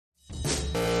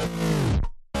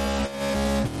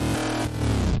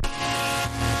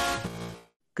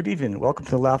Good evening. Welcome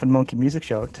to the Laughing Monkey Music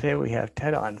Show. Today we have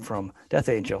Ted on from Death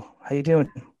Angel. How you doing?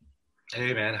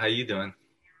 Hey man, how you doing?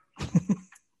 I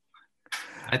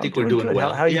I'm think we're doing doing good. How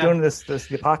well. are you Yeah. doing the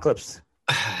apocalypse?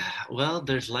 Well,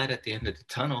 there's light at the end of the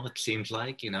tunnel, it seems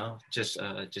like,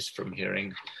 just from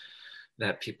hearing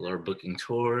that people are booking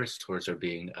tours are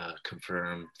being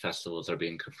confirmed, festivals are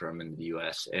being confirmed in the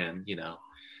US. And,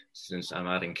 since I'm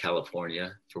out in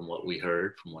California, from what I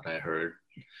heard,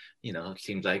 it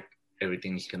seems like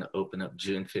everything's going to open up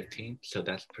June 15th. So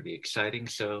that's pretty exciting.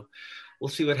 So we'll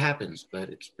see what happens, but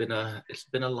it's been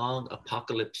a long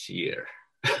apocalypse year.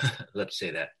 Let's say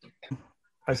that.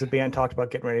 As the band talked about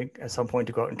getting ready at some point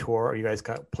to go out and tour, or you guys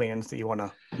got plans that you want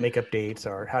to make up dates,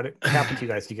 or how did it happen to you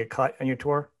guys? Did you get cut on your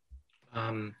tour?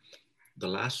 Um, the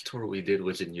last tour we did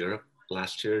was in Europe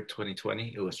last year,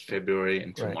 2020. It was February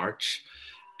into Right. March,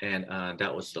 and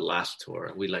that was the last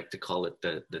tour. We like to call it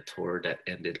the tour that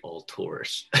ended all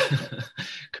tours.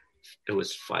 It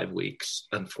was 5 weeks.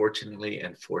 Unfortunately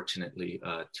and fortunately,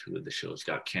 two of the shows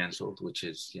got canceled, which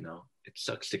is, it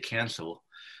sucks to cancel,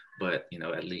 but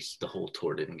at least the whole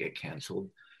tour didn't get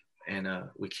canceled. And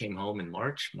we came home in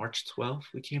March 12th.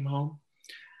 We came home,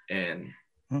 and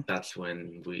Hmm. that's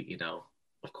when we,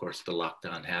 of course, the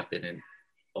lockdown happened, and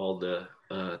all the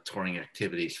touring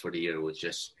activities for the year was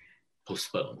just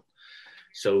postponed.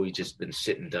 So we just been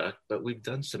sitting duck, but we've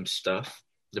done some stuff.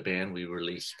 The band, we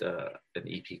released an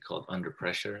EP called Under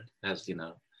Pressure. As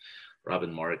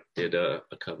Robin Mark did a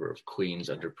cover of Queen's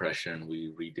Under Pressure, and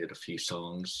we redid a few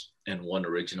songs and one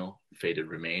original, Faded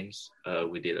Remains.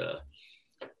 We did a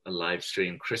live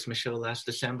stream Christmas show last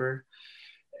December,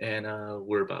 and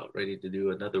we're about ready to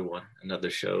do another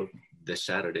show this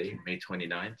Saturday, May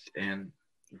 29th, and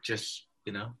just,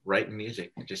 writing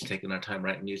music, just taking our time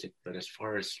writing music. But as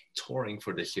far as touring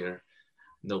for this year,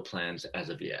 no plans as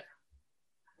of yet.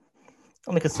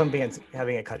 Only because some bands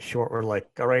having it cut short were like,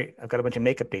 all right, I've got a bunch of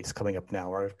makeup dates coming up now,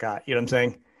 or I've got, you know what I'm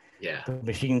saying? Yeah. The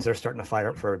machines are starting to fire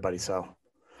up for everybody. So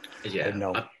I Yeah. didn't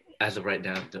know. As of right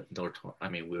now,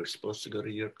 we were supposed to go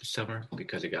to Europe this summer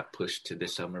because it got pushed to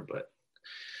this summer, but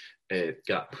it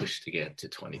got pushed again to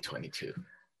 2022.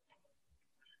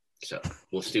 So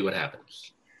we'll see what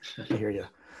happens. I hear you.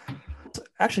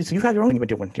 Actually, so you have your own, you've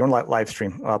been doing your own live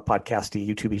stream, podcasty,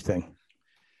 YouTube thing.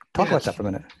 Talk about that for a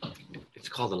minute. It's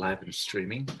called the Live and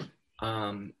Streaming.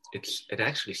 It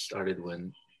actually started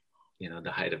when,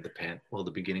 the height of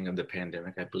the beginning of the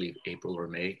pandemic, I believe April or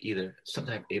May, either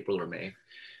sometime April or May.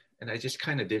 And I just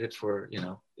kind of did it for,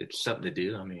 it's something to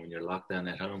do. I mean, when you're locked down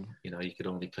at home, you could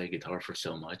only play guitar for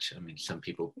so much. I mean, some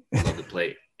people love to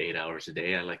play 8 hours a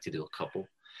day. I like to do a couple.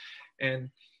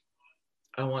 And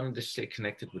I wanted to stay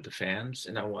connected with the fans,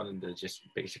 and I wanted to just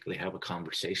basically have a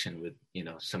conversation with,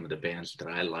 some of the bands that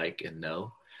I like and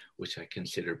know, which I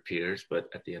consider peers. But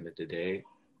at the end of the day,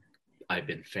 I've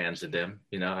been fans of them.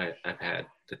 I've had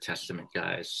the Testament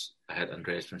guys. I had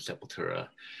Andreas from Sepultura.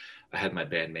 I had my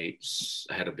bandmates.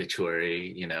 I had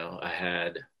Obituary. I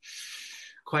had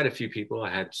quite a few people. I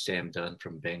had Sam Dunn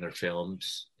from Banger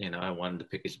Films. I wanted to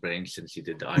pick his brain since he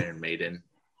did the Iron Maiden,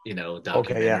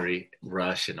 documentary,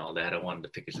 Rush and all that. I wanted to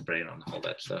pick his brain on all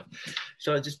that stuff.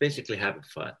 So I just basically having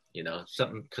fun,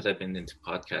 something, because I've been into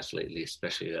podcasts lately,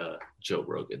 especially Joe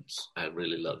Rogan's. I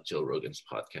really love Joe Rogan's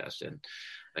podcast, and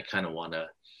I kind of want to,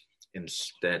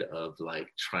 instead of like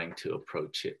trying to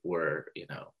approach it where,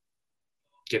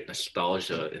 get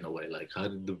nostalgia in a way, like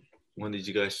when did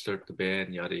you guys start the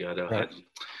band, yada yada. Right.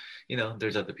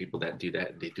 There's other people that do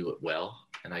that and they do it well,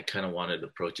 and I kind of wanted to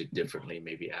approach it differently,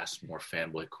 maybe ask more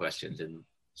fanboy questions, and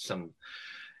some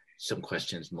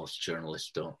questions most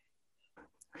journalists don't.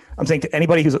 I'm saying to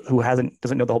anybody who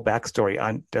doesn't know the whole backstory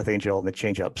on Death Angel and the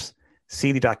change-ups,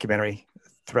 see the documentary,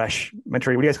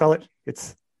 Thrashmentary. What do you guys call it?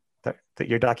 It's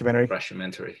your documentary.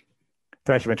 Thrashmentary.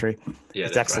 Yeah,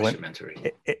 it's excellent.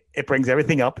 It brings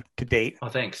everything up to date. Oh,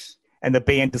 thanks. And the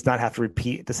band does not have to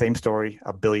repeat the same story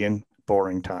a billion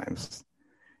boring times.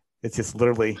 It's just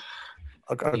literally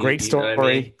a great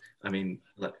story. I mean,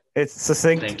 it's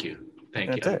succinct. Thank you.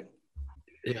 That's it.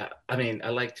 Yeah, I mean, I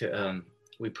like to.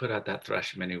 We put out that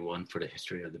Thrashmentary, one, for the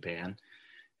history of the band,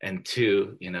 and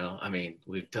two,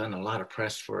 we've done a lot of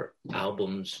press for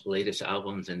latest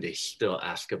albums, and they still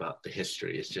ask about the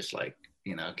history. It's just like,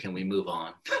 can we move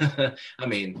on? I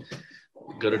mean,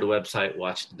 go to the website,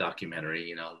 watch the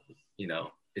documentary.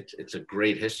 It's a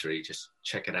great history. Just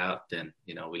check it out. Then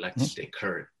we like to stay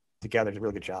current. Together, did a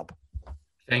really good job.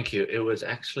 Thank you. It was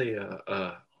actually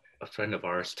a friend of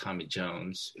ours, Tommy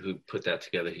Jones, who put that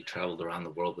together. He traveled around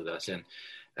the world with us, and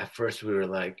at first we were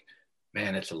like,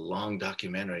 man, it's a long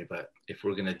documentary, but if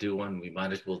we're going to do one, we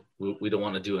might as well, we don't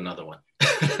want to do another one.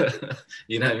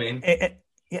 You know what I mean?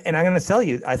 Yeah, and I'm going to tell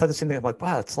you, I thought the same thing. I'm like,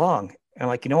 wow, it's long. And I'm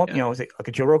like, you know what? Yeah, You know, it's like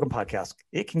a Joe Rogan podcast.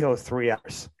 It can go 3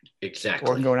 hours, or it can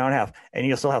exactly. go an hour and a half, and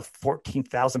you'll still have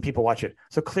 14,000 people watch it.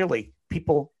 So clearly,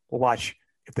 people will watch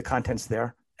if the content's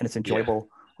there and it's Yeah. enjoyable,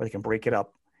 or they can break it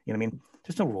up. You know what I mean?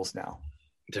 There's no rules now.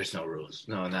 There's no rules.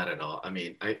 No, not at all. I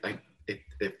mean,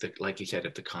 if the, like you said,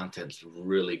 if the content's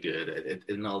really good,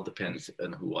 it all depends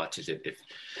on who watches it. If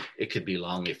it could be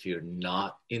long if you're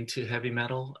not into heavy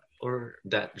metal or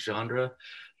that genre,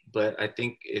 but I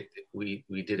think we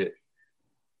did it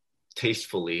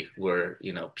tastefully where,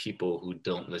 you know, people who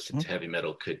don't listen Mhm. to heavy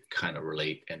metal could kind of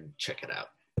relate and check it out.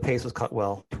 The pace was cut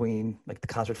well between like the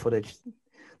concert footage,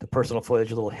 the personal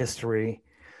footage, a little history.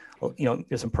 Well, you know,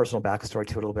 there's some personal backstory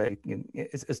to it a little bit.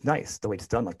 It's nice the way it's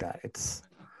done like that. It's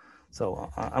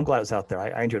so I'm glad it was out there.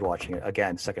 I enjoyed watching it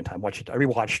again, second time. Watched it. I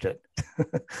rewatched it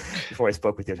before I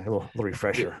spoke with you. A little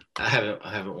refresher. I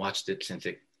haven't watched it since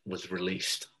it was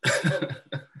released.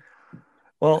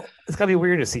 Well, it's gotta be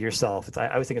weird to see yourself. I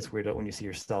always think it's weird when you see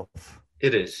yourself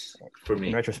It is for in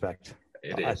me. retrospect.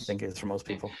 It I is. think it's for most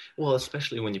people. Well,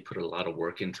 especially when you put a lot of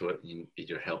work into it,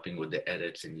 you're helping with the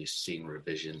edits and you're seeing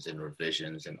revisions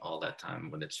and all that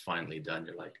time. When it's finally done,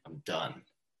 you're like, I'm done.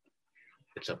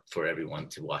 It's up for everyone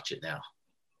to watch it now.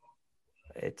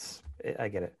 I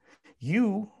get it.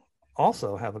 You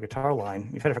also have a guitar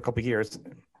line. You've had it for a couple of years,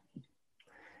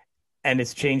 and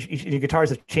it's changed. Your guitars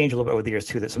have changed a little bit over the years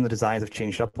too. That some of the designs have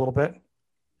changed up a little bit.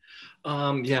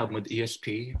 Yeah, with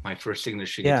ESP, my first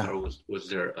signature Yeah. guitar was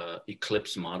their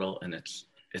Eclipse model, and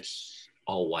it's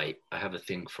all white. I have a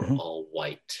thing for Mhm. all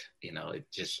white. You know, it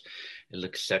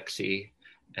looks sexy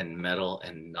and metal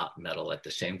and not metal at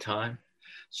the same time.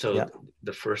 So Yeah.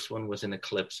 the first one was an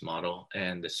Eclipse model,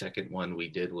 and the second one we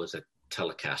did was a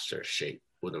Telecaster shape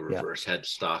with a Yeah. reverse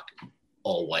headstock,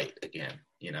 all white again.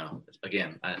 You know,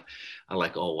 again, I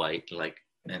like all white,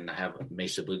 and I have a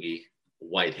Mesa Boogie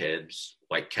white heads,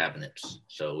 white cabinets.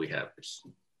 So we have this,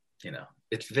 you know,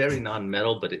 it's very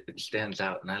non-metal, but it stands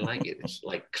out, and I like it. It's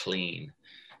like clean,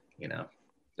 you know.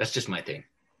 That's just my thing.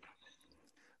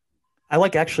 I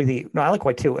like actually I like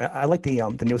white too. I like the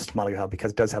newest model you have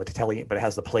because it does have a Tele, but it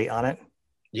has the plate on it.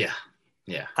 Yeah,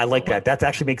 yeah. I like that. That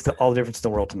actually makes all the difference in the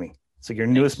world to me. So your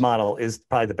newest model is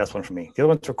probably the best one for me. The other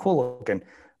ones are cool looking,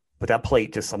 but that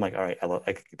plate just I'm like, all right,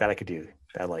 that I could do.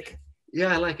 That I like.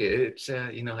 Yeah, I like it. It's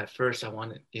you know, at first I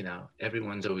wanted, you know,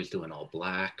 everyone's always doing all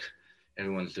black.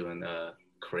 Everyone's doing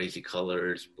crazy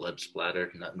colors, blood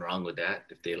splattered. Nothing wrong with that.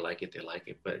 If they like it, they like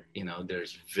it. But you know,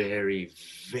 there's very,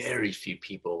 very few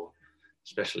people,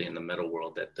 especially in the metal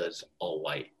world, that does all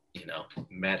white. You know,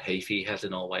 Matt Hafey has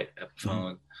an all white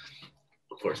Epiphone.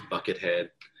 Of course, Buckethead.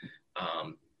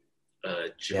 Um,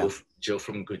 Joe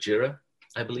from Gojira,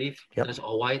 I believe, does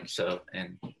all white. So,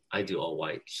 and I do all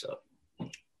white. So,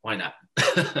 why not?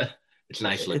 It's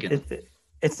nice looking.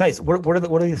 It's nice. What are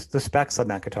the specs on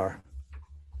that guitar?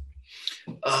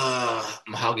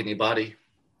 Mahogany body,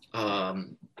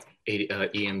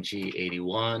 EMG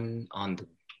 81 on the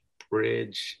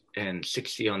bridge and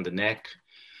 60 on the neck,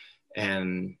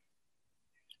 and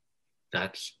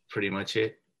that's pretty much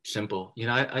it. Simple. You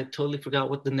know, I totally forgot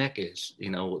what the neck is.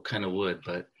 You know, what kind of wood,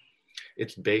 but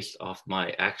it's based off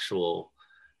my actual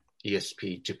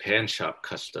ESP Japan shop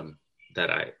custom that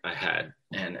I had,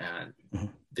 and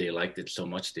they liked it so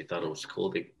much they thought it was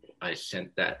cool. I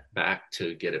sent that back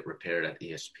to get it repaired at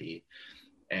ESP,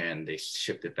 and they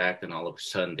shipped it back. And all of a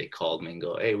sudden, they called me and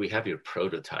go, "Hey, we have your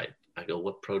prototype." I go,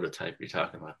 "What prototype are you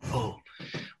talking about?" "Oh,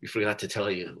 we forgot to tell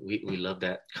you. We love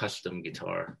that custom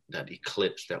guitar, that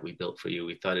Eclipse that we built for you.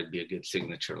 We thought it'd be a good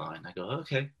signature line." I go,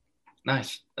 "Okay,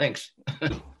 nice, thanks."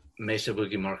 Mesa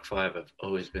Boogie Mark V. I've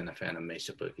always been a fan of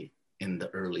Mesa Boogie in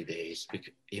the early days.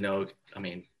 You know, I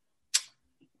mean,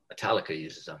 Metallica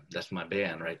uses them. That's my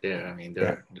band right there. I mean,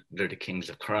 they're the kings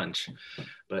of crunch.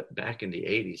 But back in the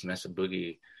 80s, Mesa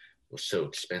Boogie was so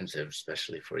expensive,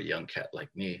 especially for a young cat like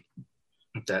me,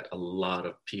 that a lot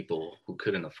of people who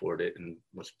couldn't afford it and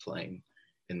was playing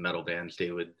in metal bands,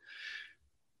 they would,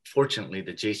 fortunately,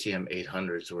 the JCM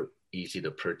 800s were easy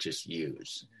to purchase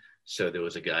used. So there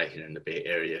was a guy here in the Bay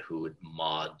Area who would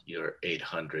mod your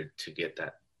 800 to get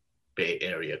that Bay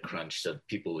Area crunch. So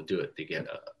people would do it. They get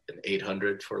an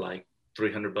 800 for like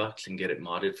 $300 and get it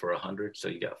modded for 100. So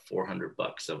you got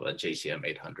 $400 of a JCM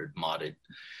 800 modded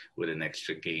with an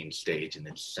extra gain stage, and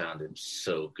it sounded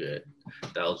so good.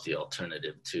 That was the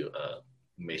alternative to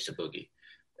Mesa Boogie.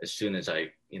 As soon as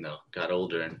I, you know, got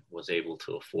older and was able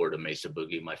to afford a Mesa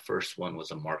Boogie, my first one was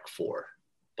a Mark IV.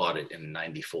 Bought it in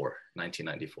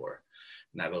 1994.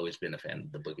 And I've always been a fan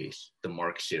of the Boogies. The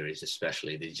Mark series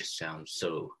especially, they just sound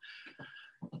so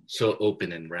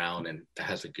open and round, and it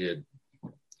has a good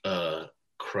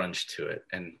crunch to it.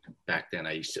 And back then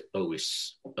I used to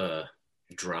always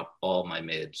drop all my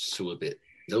mids, swoop it.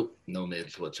 Nope, no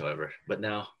mids whatsoever. But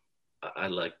now I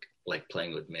like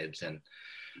playing with mids, and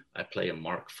I play a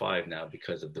Mark V now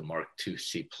because of the Mark II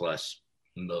C Plus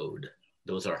mode.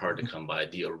 Those are hard to come by,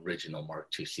 the original Mark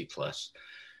II C Plus.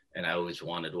 And I always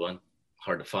wanted one.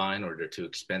 Hard to find, or they're too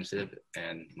expensive.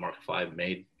 And Mark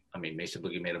V Mesa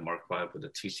Boogie made a Mark V with a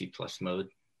 2C Plus mode.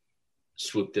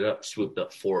 Swooped up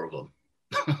 4 of them.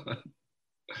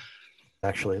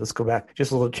 Actually, let's go back.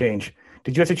 Just a little change.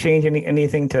 Did you have to change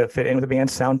anything to fit in with the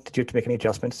band's sound? Did you have to make any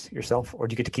adjustments yourself, or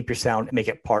do you get to keep your sound and make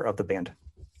it part of the band?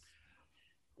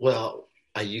 Well,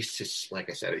 I used to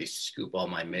scoop all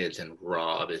my mids, and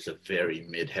Rob is a very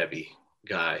mid-heavy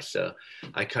guy. So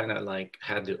I kind of like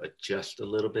had to adjust a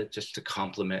little bit just to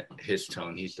complement his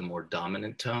tone. He's the more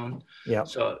dominant tone. Yeah.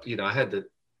 So, I had to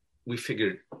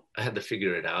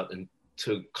figure it out, and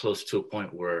to close to a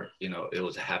point where, it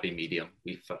was a happy medium.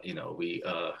 We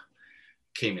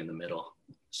came in the middle.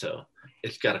 So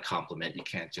it's got to complement. You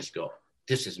can't just go,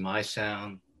 this is my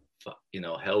sound,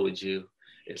 hell with you.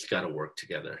 It's got to work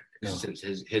together. No. Since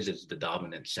his is the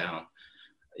dominant sound,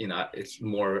 it's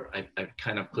more, I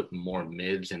kind of put more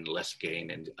mids and less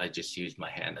gain, and I just use my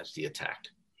hand as the attack.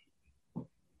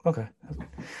 Okay.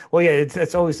 Well, yeah,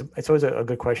 it's always a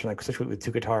good question, like especially with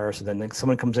 2 guitars. And then like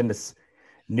someone comes in that's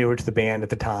newer to the band at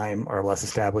the time or less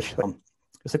established.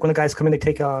 It's like when the guys come in, they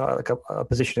take a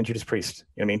position in Judas Priest.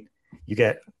 You know what I mean? You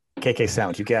get KK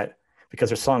sounds. You get, because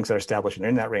there's songs that are established and they're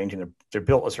in that range and they're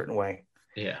built a certain way.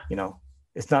 Yeah.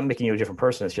 It's not making you a different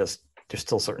person. It's just there's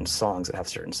still certain songs that have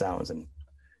certain sounds. And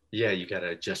yeah, you got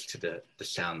to adjust to the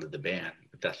sound of the band.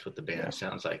 If that's what the band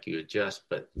sounds like, you adjust.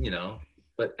 But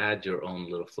but add your own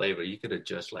little flavor. You could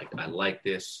adjust, like, I like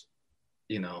this,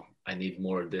 I need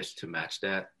more of this to match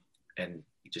that. And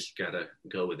you just got to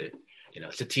go with it.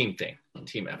 It's a team thing,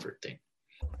 team effort thing.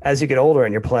 As you get older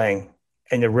and you're playing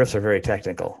and your riffs are very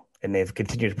technical and they've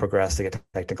continued to progress to get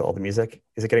technical, the music,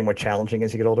 is it getting more challenging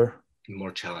as you get older?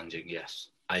 More challenging, yes.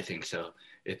 I think so.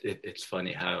 It's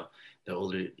funny how the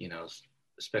older,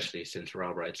 especially since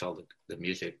Rob writes all the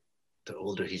music, the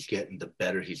older he's getting, the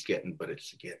better he's getting, but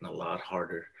it's getting a lot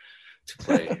harder to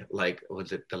play. Like,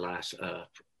 was it the last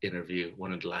interview,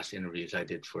 one of the last interviews I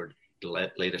did for the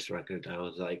latest record, I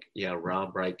was like, yeah,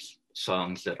 Rob writes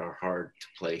songs that are hard to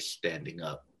play standing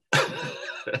up.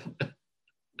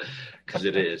 Because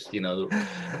it is,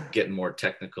 getting more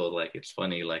technical. Like, it's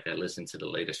funny, like I listened to the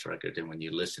latest record, and when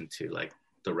you listen to like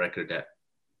the record that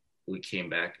we came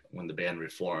back when the band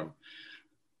reformed,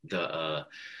 the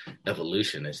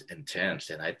evolution is intense,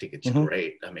 and I think it's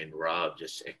great. I mean, Rob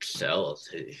just excels.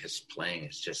 His playing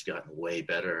has just gotten way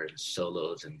better, and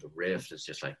solos and the riffs. It's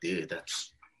just like, dude,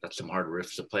 that's some hard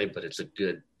riffs to play, but it's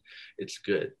good.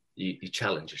 You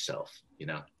challenge yourself, you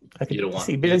don't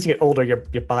want. But as you get older, your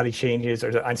body changes,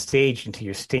 or on stage until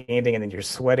you're standing, and then you're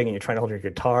sweating, and you're trying to hold your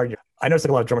guitar. I notice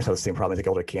like a lot of drummers have the same problem. As they get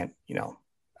older, can't,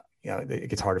 it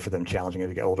gets harder for them, challenging as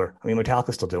they get older. I mean,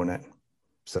 Metallica's still doing it,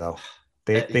 so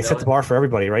they set the bar for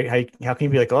everybody, right? How can you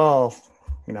be like, love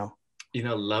them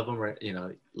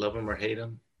or hate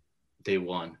them, they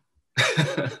won.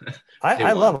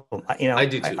 I love them. I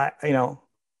do too.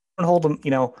 I hold them,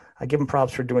 I give them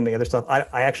props for doing the other stuff.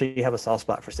 I actually have a soft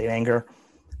spot for Saint Anger,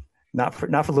 not for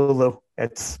Lulu.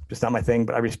 It's just not my thing,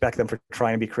 but I respect them for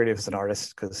trying to be creative as an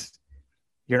artist, because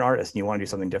you're an artist and you want to do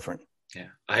something different. Yeah,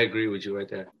 I agree with you right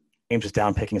there. James is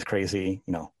down picking is crazy.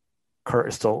 Kurt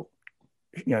is still,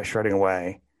 shredding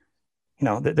away.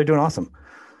 They're doing awesome.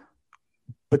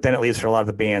 But then it leaves for a lot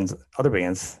of the other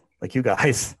bands like you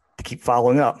guys, to keep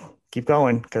following up, keep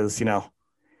going, because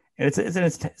and it's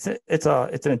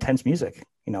an intense music,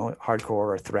 hardcore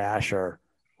or thrash, or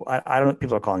I don't know what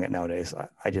people are calling it nowadays.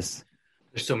 There's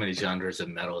so many genres of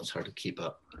metal, it's hard to keep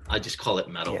up. I just call it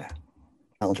metal. Yeah.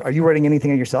 Are you writing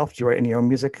anything yourself? Do you write any of your own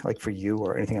music, like for you,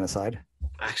 or anything on the side?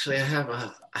 Actually, I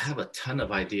have a ton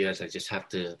of ideas. I just have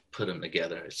to put them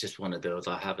together. It's just one of those.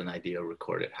 I'll have an idea,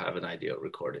 record it.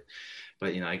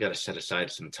 But I got to set aside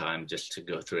some time just to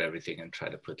go through everything and try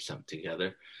to put something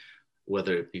together.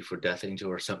 Whether it be for Death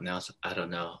Angel or something else, I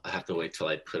don't know. I have to wait till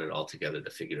I put it all together to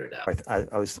figure it out. I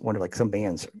always wonder, like some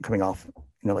bands coming off,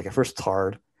 like at first it's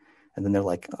hard, and then they're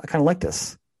like, I kind of like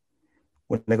this.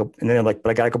 When they go, and then they're like, but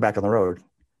I got to go back on the road.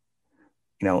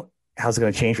 How's it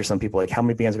going to change for some people? Like, how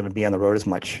many bands are going to be on the road as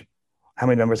much? How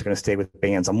many members are going to stay with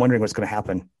bands? I'm wondering what's going to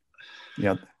happen.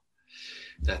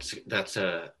 That's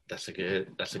a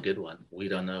good one. We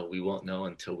don't know. We won't know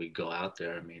until we go out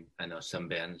there. I mean, I know some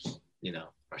bands,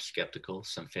 are skeptical.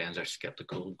 Some fans are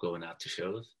skeptical going out to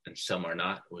shows, and some are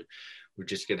not. We're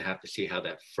just going to have to see how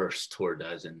that first tour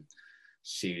does, and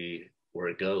see where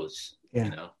it goes. Yeah.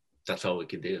 You know, that's all we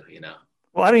could do, you know.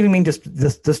 Well, I don't even mean just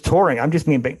touring. I'm just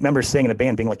mean members staying in a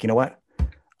band being like, you know what?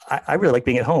 I really like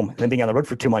being at home and then being on the road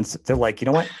for 2 months. They're like, you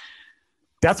know what?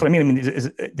 That's what I mean.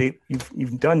 I mean,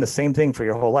 you've done the same thing for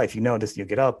your whole life. You know, this, you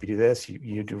get up, you do this,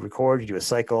 you do record, you do a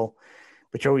cycle,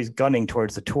 but you're always gunning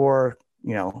towards the tour,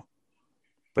 you know.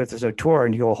 But if there's no tour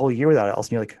and you go a whole year without it, all of a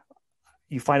sudden you're like,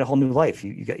 you find a whole new life.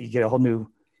 You get a whole new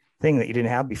thing that you didn't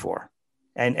have before,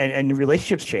 and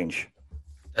relationships change.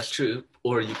 That's true.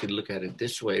 Or you could look at it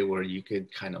this way, where you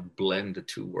could kind of blend the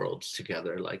two worlds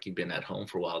together. Like you've been at home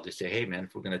for a while, just say, hey man,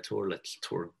 if we're going to tour,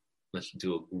 let's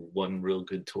do one real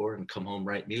good tour and come home,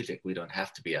 write music. We don't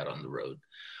have to be out on the road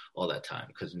all that time.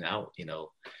 Because now, you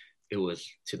know, it was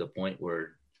to the point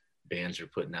where bands are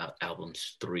putting out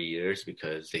albums 3 years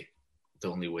because the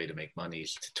only way to make money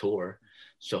is to tour.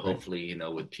 So hopefully, you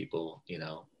know, with people, you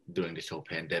know, during this whole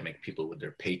pandemic, people with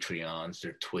their Patreons,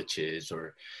 their Twitches,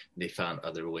 or they found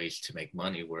other ways to make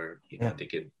money where, you know, they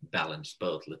could balance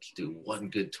both. Let's do one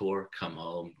good tour, come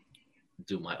home,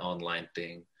 do my online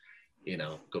thing, you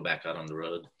know, go back out on the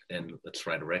road, and let's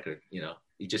write a record. You know,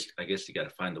 I guess you got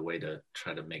to find a way to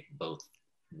try to make both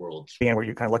worlds. And where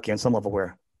you're kind of lucky on some level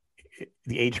where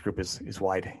the age group is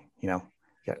wide, you know,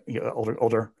 you got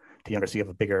older to younger. So you have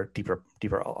a bigger, deeper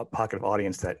pocket of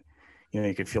audience that, you know,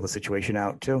 you could feel the situation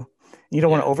out too. And you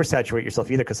don't want to oversaturate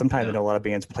yourself either, because sometimes I know a lot of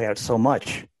bands play out so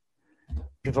much.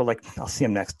 People are like, I'll see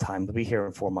them next time. They'll be here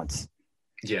in 4 months.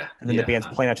 Yeah. And then the band's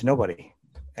playing out to nobody.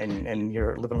 And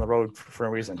you're living on the road for a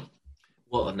reason.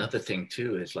 Well, another thing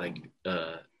too is like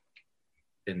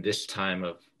in this time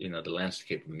of, you know, the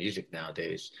landscape of music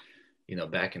nowadays, you know,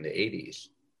 back in the 80s,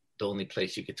 the only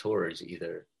place you could tour is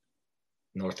either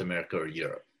North America or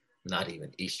Europe, not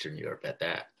even Eastern Europe at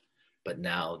that. But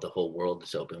now the whole world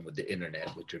is open with the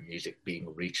internet, with your music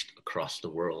being reached across the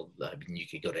world. I mean, you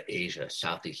could go to Asia,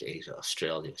 Southeast Asia,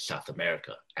 Australia, South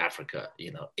America, Africa,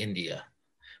 you know, India.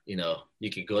 You know, you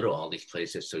could go to all these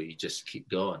places, so you just keep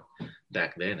going.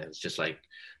 Back then, it was just like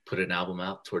put an album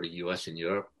out, tour the US and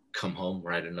Europe, come home,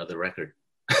 write another record.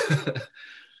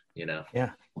 You know?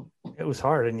 Yeah. It was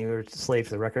hard, and you were a slave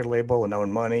to the record label and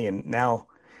owing money, and now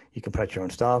you can put out your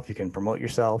own stuff, you can promote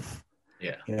yourself.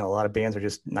 Yeah. You know, a lot of bands are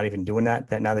just not even doing that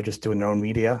now they're just doing their own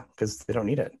media because they don't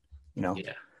need it, you know?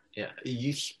 Yeah. Yeah.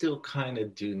 You still kind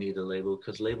of do need a label,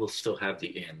 because labels still have the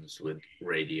ins with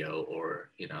radio,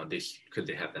 or, you know, because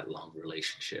they have that long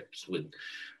relationships with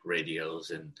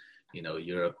radios. And, you know,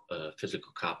 Europe,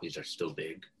 physical copies are still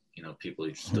big. You know, people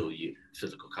still use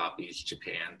physical copies,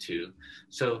 Japan too.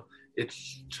 So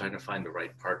it's trying to find the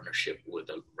right partnership with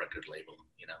a record label,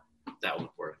 you know, that would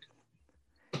work.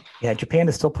 Yeah, Japan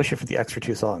is still pushing for the extra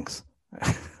 2 songs.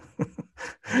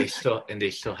 They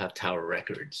still have Tower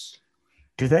Records.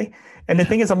 Do they? And the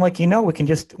thing is, I'm like, you know, we can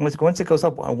just once it goes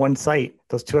up on one site,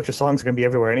 those 2 extra songs are going to be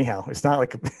everywhere anyhow. It's not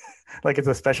like like it's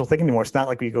a special thing anymore. It's not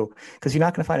like we go, because you're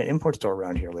not going to find an import store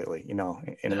around here lately, you know,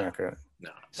 in America.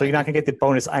 No. So you're not going to get the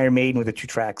bonus Iron Maiden with the 2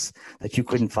 tracks that you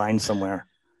couldn't find somewhere,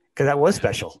 because that was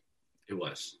special. It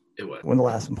was. One of the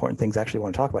last important things I actually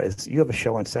want to talk about is you have a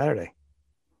show on Saturday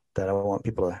that I want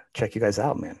people to check you guys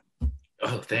out, man.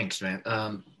 Oh, thanks, man.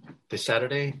 This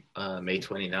Saturday, May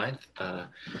 29th,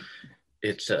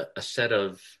 it's a set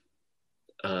of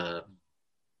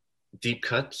deep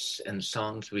cuts and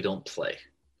songs we don't play,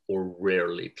 or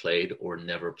rarely played, or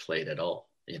never played at all.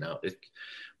 You know,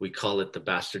 we call it the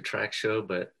Bastard Track Show,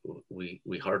 but we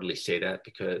hardly say that,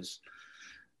 because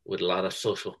with a lot of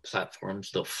social platforms,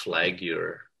 they'll flag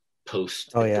your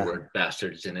post if the word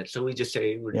bastards in it. So we just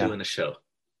say we're doing a show.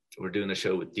 We're doing a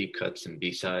show with deep cuts and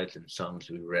B-sides and songs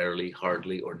we rarely,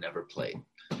 hardly, or never played.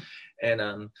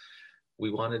 And we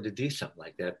wanted to do something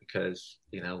like that because,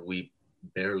 you know, we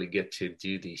barely get to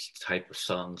do these type of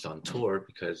songs on tour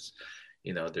because,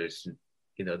 you know,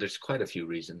 there's quite a few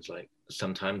reasons. Like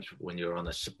sometimes when you're on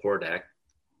a support act,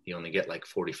 you only get like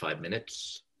 45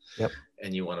 minutes. Yep.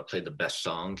 And you want to play the best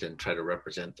songs and try to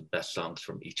represent the best songs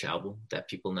from each album that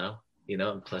people know, you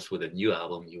know, and plus with a new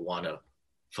album, you want to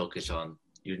focus on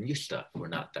your new stuff. We're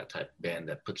not that type of band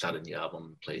that puts out a new album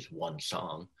and plays one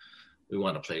song. We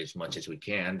want to play as much as we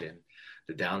can. And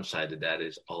the downside of that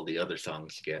is all the other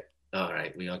songs get, all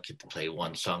right, we don't get to play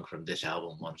one song from this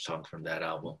album, one song from that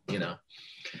album, you know?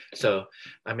 So,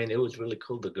 I mean, it was really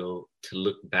cool to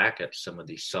look back at some of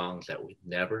these songs that we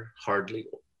never, hardly,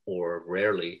 or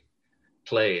rarely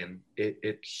play. And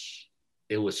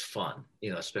it was fun,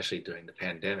 you know, especially during the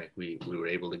pandemic. We were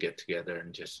able to get together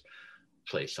and just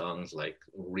play songs, like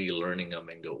relearning them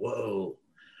and go, whoa,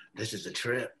 this is a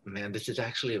trip, man. This is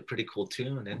actually a pretty cool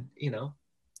tune. And, you know,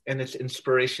 and it's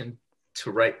inspiration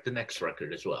to write the next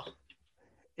record as well.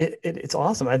 It's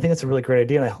awesome. I think it's a really great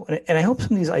idea, and I hope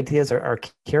some of these ideas are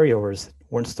carryovers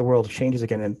once the world changes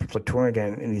again and people are touring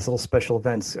again in these little special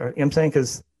events. You know what I'm saying?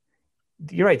 Because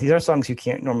you're right; these are songs you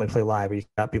can't normally play live. Or you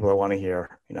got people that want to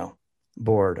hear,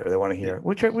 Bored, or they want to Yeah. hear,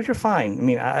 which are fine. I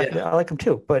mean, Yeah. I like them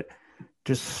too, but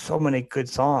just so many good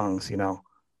songs,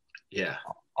 Yeah.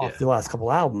 off Yeah. the last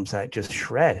couple albums that just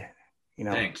shred,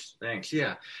 Thanks. Thanks.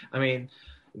 Yeah. I mean,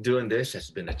 doing this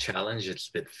has been a challenge. It's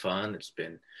been fun. It's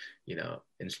been,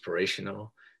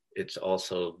 inspirational. It's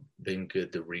also been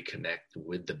good to reconnect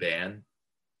with the band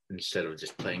instead of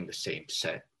just playing the same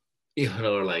set.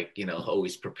 Or like,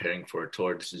 always preparing for a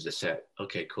tour. This is a set.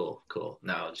 Okay, cool, cool.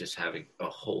 Now just having a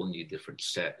whole new different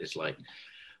set is like,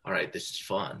 all right, this is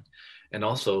fun. And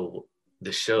also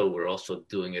the show, we're also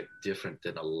doing it different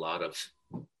than a lot of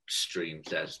streams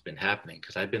that's been happening,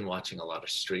 because I've been watching a lot of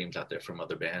streams out there from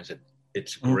other bands, and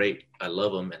it's Mm, great. I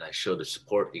love them, and I show the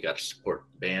support. You got to support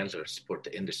bands or support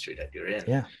the industry that you're in.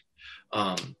 yeah.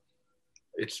 um,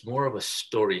 it's more of a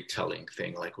storytelling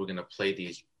thing. Like, we're going to play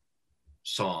these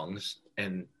songs,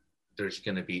 and there's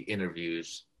going to be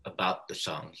interviews about the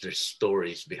songs. There's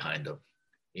stories behind them,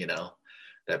 you know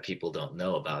that people don't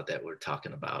know about, that we're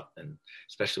talking about. And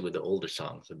especially with the older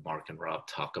songs that Mark and Rob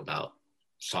talk about,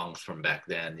 songs from back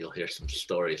then, you'll hear some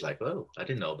stories like, oh, I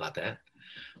didn't know about that.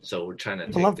 So we're trying to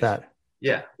People take love this, that.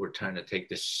 yeah, we're trying to take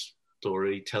this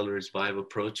storyteller's vibe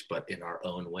approach, but in our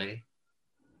own way.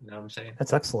 You know what I'm saying?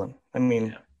 That's excellent. I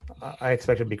mean, Yeah. I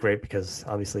expect it to be great because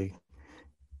obviously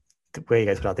the way you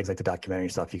guys put out things like the documentary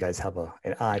stuff, you guys have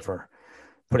an eye for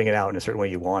putting it out in a certain way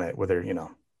you want it, whether,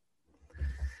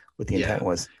 what the Yeah. intent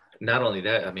was. Not only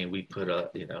that, I mean, we put a,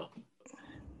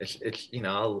 it's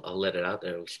I'll let it out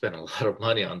there. We spent a lot of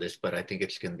money on this, but I think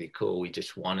it's going to be cool. We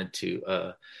just wanted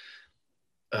to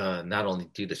not only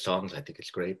do the songs, I think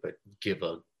it's great, but give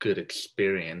a good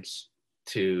experience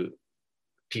to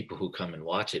people who come and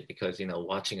watch it, because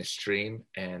watching a stream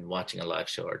and watching a live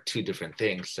show are two different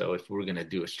things. So if we're going to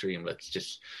do a stream, let's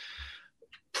just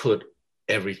put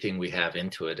everything we have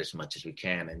into it as much as we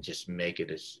can, and just make it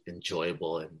as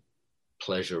enjoyable and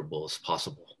pleasurable as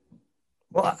possible.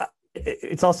 Well,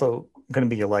 it's also going to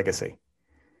be your legacy.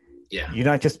 Yeah, You're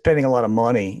not just spending a lot of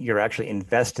money, you're actually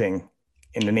investing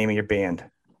in the name of your band.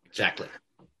 exactly.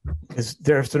 Because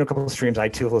there's been a couple of streams I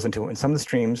too have listened to, and some of the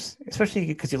streams, especially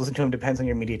because you listen to them, depends on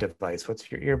your media device.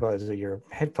 What's your earbuds or your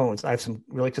headphones? I have some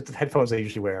really expensive headphones I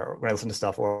usually wear when I listen to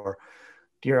stuff, or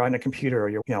you're on a computer,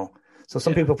 or So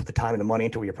some people put the time and the money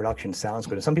into where your production sounds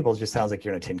good, and some people it just sounds like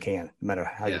you're in a tin can, no matter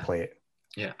how you play it.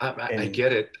 Yeah, I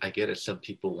get it. I get it. Some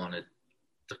people want it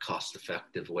the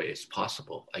cost-effective way as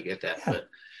possible. I get that, but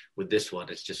with this one,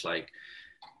 it's just like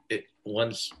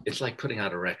it's like putting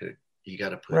out a record. You got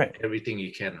to put everything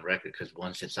you can in a record, because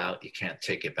once it's out, you can't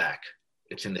take it back.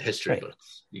 It's in the history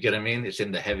books. You get what I mean? It's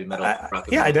in the heavy metal.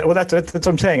 Well, that's what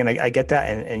I'm saying, and I get that.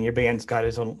 And your band's got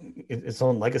its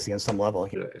own legacy on some level.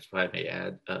 If I may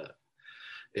add,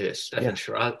 Stefan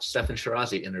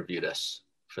Shirazi interviewed us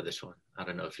for this one. I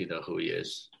don't know if you know who he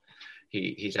is.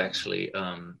 He's actually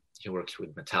he works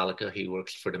with Metallica. He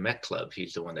works for the Met Club.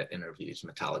 He's the one that interviews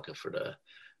Metallica for the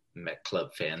Met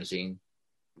Club fanzine,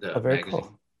 the magazine.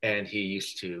 Cool. And he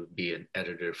used to be an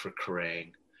editor for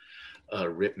Kerrang,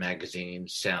 Rip Magazine,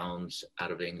 Sounds out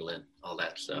of England, all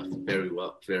that stuff. Very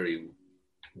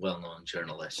well-known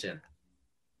journalist, and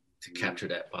to capture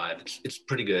that vibe, it's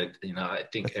pretty good. I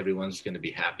think everyone's going to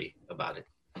be happy about it.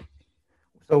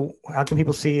 So how can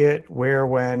people see it? Where,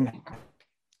 when?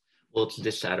 Well, it's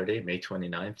this Saturday, May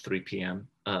 29th, 3 p.m.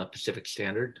 Pacific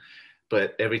Standard.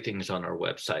 But everything's on our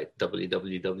website,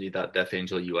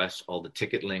 www.deathangelus. All the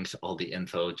ticket links, all the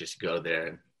info, just go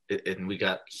there. And we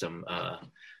got some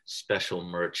special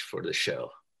merch for the show.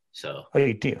 So. Oh,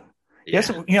 you do? Yeah. Yes.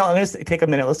 I'm going to take a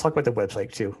minute. Let's talk about the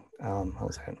website too.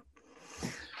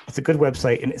 It's a good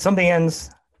website. And some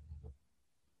bands,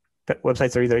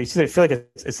 websites are I feel like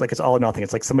it's like it's all or nothing.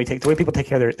 It's like the way people take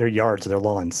care of their yards or their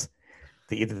lawns.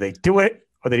 Either they do it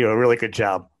or they do a really good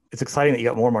job. It's exciting that you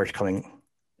got more merch coming.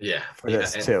 Yeah, for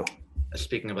this too.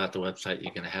 Speaking about the website,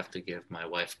 you're going to have to give my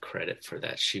wife credit for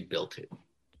that. She built it.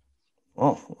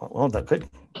 Well, that's good.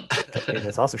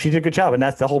 That's awesome. She did a good job, and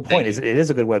that's the whole point. It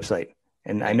is a good website,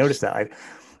 and I noticed that.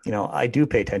 I do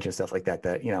pay attention to stuff like that.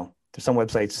 That there's some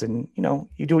websites, and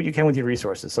you do what you can with your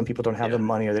resources. Some people don't have the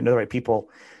money, or they know the right people,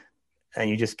 and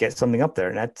you just get something up there,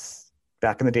 and that's.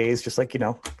 Back in the days, just like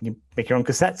you make your own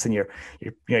cassettes and you're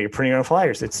printing your own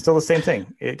flyers. It's still the same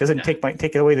thing. It doesn't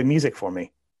take away the music for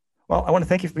me. Well, I want to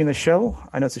thank you for being on the show.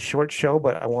 I know it's a short show,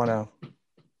 but I want to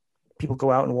people go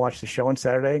out and watch the show on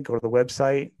Saturday. Go to the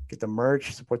website, get the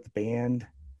merch, support the band.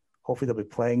 Hopefully, they'll be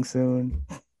playing soon.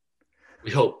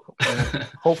 We hope.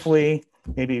 Hopefully,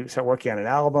 maybe start working on an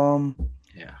album.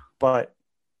 Yeah. But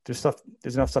there's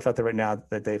enough stuff out there right now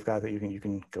that they've got that you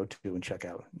can go to and check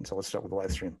out. And so let's start with the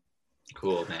live stream.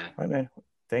 Cool, man. All right, man.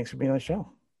 Thanks for being on the show.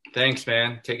 Thanks,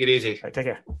 man. Take it easy. All right, take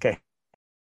care. Okay.